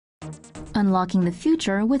Unlocking the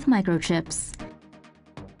future with microchips.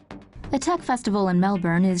 A tech festival in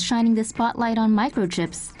Melbourne is shining the spotlight on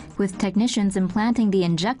microchips, with technicians implanting the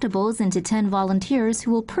injectables into 10 volunteers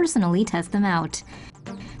who will personally test them out.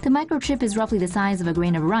 The microchip is roughly the size of a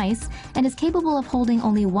grain of rice and is capable of holding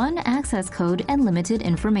only one access code and limited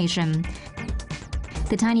information.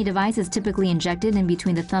 The tiny device is typically injected in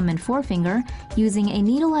between the thumb and forefinger using a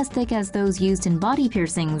needle as thick as those used in body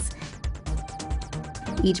piercings.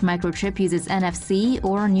 Each microchip uses NFC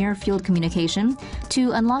or near-field communication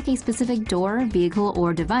to unlock a specific door, vehicle,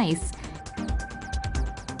 or device.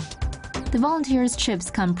 The volunteers' chips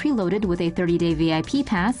come preloaded with a 30-day VIP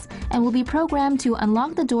pass and will be programmed to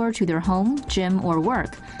unlock the door to their home, gym, or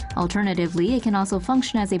work. Alternatively, it can also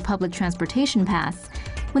function as a public transportation pass.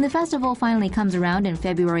 When the festival finally comes around in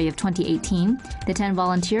February of 2018, the 10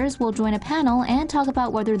 volunteers will join a panel and talk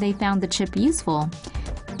about whether they found the chip useful.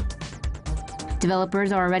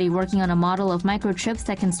 Developers are already working on a model of microchips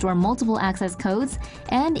that can store multiple access codes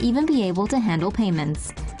and even be able to handle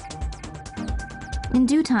payments. In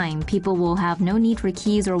due time, people will have no need for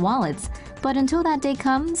keys or wallets, but until that day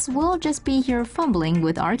comes, we'll just be here fumbling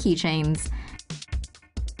with our keychains.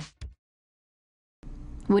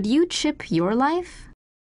 Would you chip your life?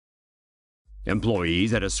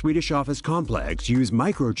 Employees at a Swedish office complex use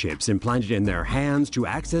microchips implanted in their hands to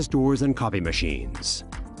access doors and copy machines.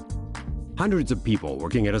 Hundreds of people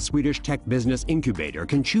working at a Swedish tech business incubator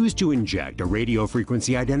can choose to inject a radio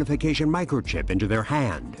frequency identification microchip into their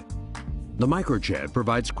hand. The microchip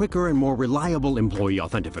provides quicker and more reliable employee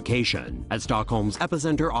authentication at Stockholm's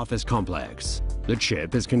Epicenter office complex. The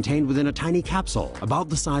chip is contained within a tiny capsule about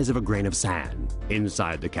the size of a grain of sand.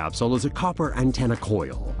 Inside the capsule is a copper antenna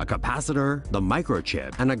coil, a capacitor, the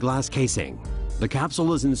microchip, and a glass casing. The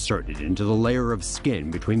capsule is inserted into the layer of skin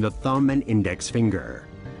between the thumb and index finger.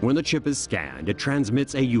 When the chip is scanned, it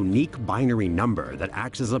transmits a unique binary number that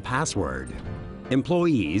acts as a password.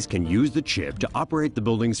 Employees can use the chip to operate the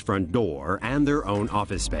building's front door and their own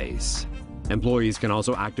office space. Employees can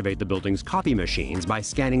also activate the building's copy machines by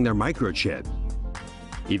scanning their microchip.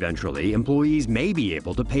 Eventually, employees may be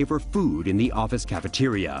able to pay for food in the office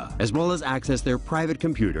cafeteria, as well as access their private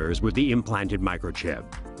computers with the implanted microchip.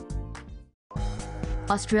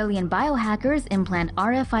 Australian biohackers implant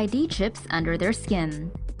RFID chips under their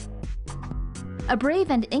skin. A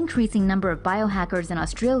brave and increasing number of biohackers in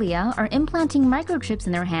Australia are implanting microchips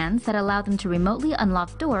in their hands that allow them to remotely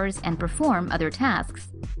unlock doors and perform other tasks.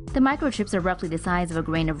 The microchips are roughly the size of a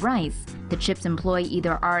grain of rice. The chips employ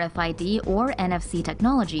either RFID or NFC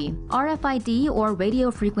technology. RFID, or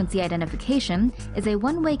radio frequency identification, is a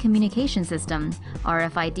one-way communication system.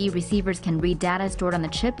 RFID receivers can read data stored on the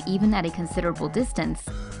chip even at a considerable distance.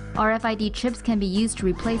 RFID chips can be used to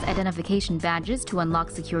replace identification badges to unlock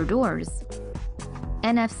secure doors.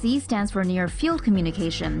 NFC stands for near-field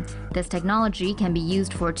communication. This technology can be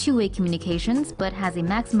used for two-way communications but has a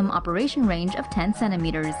maximum operation range of 10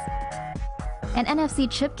 centimeters. An NFC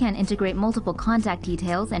chip can integrate multiple contact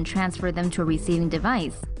details and transfer them to a receiving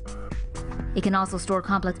device. It can also store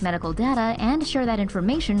complex medical data and share that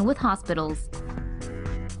information with hospitals.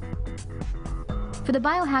 For the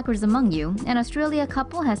biohackers among you, an Australia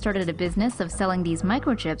couple has started a business of selling these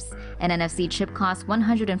microchips. An NFC chip costs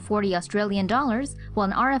 140 Australian dollars, while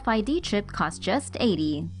an RFID chip costs just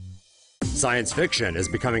 80. Science fiction is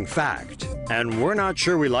becoming fact, and we're not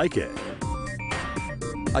sure we like it.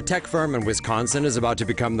 A tech firm in Wisconsin is about to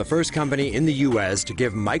become the first company in the U.S. to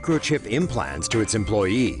give microchip implants to its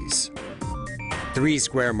employees. 3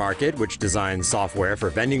 Square Market, which designs software for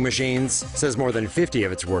vending machines, says more than 50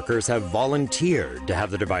 of its workers have volunteered to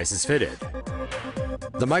have the devices fitted.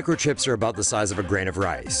 The microchips are about the size of a grain of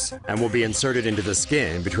rice and will be inserted into the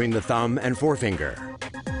skin between the thumb and forefinger.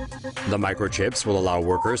 The microchips will allow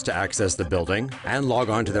workers to access the building and log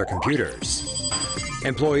on to their computers.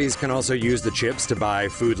 Employees can also use the chips to buy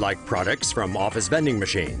food-like products from office vending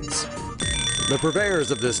machines. The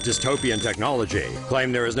purveyors of this dystopian technology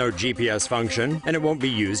claim there is no GPS function and it won't be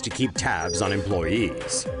used to keep tabs on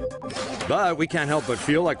employees. But we can't help but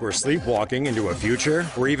feel like we're sleepwalking into a future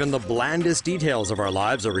where even the blandest details of our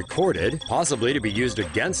lives are recorded, possibly to be used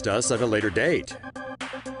against us at a later date.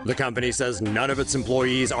 The company says none of its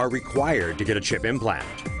employees are required to get a chip implant.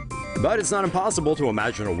 But it's not impossible to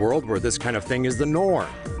imagine a world where this kind of thing is the norm.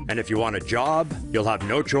 And if you want a job, you'll have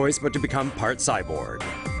no choice but to become part cyborg.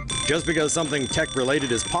 Just because something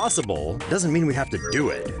tech-related is possible doesn't mean we have to do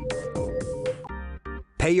it.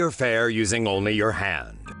 Pay your fare using only your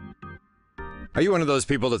hand. Are you one of those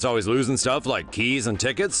people that's always losing stuff like keys and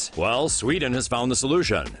tickets? Well, Sweden has found the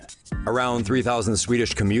solution. Around 3,000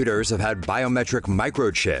 Swedish commuters have had biometric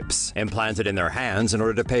microchips implanted in their hands in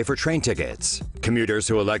order to pay for train tickets. Commuters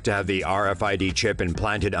who elect to have the RFID chip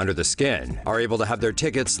implanted under the skin are able to have their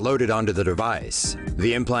tickets loaded onto the device.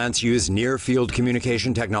 The implants use near-field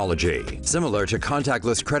communication technology, similar to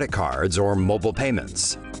contactless credit cards or mobile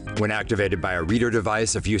payments. When activated by a reader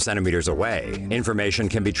device a few centimeters away, information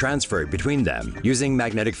can be transferred between them using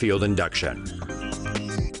magnetic field induction.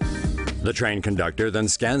 The train conductor then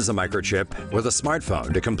scans the microchip with a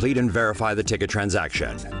smartphone to complete and verify the ticket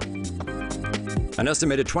transaction. An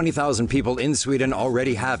estimated 20,000 people in Sweden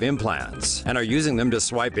already have implants and are using them to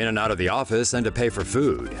swipe in and out of the office and to pay for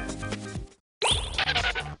food.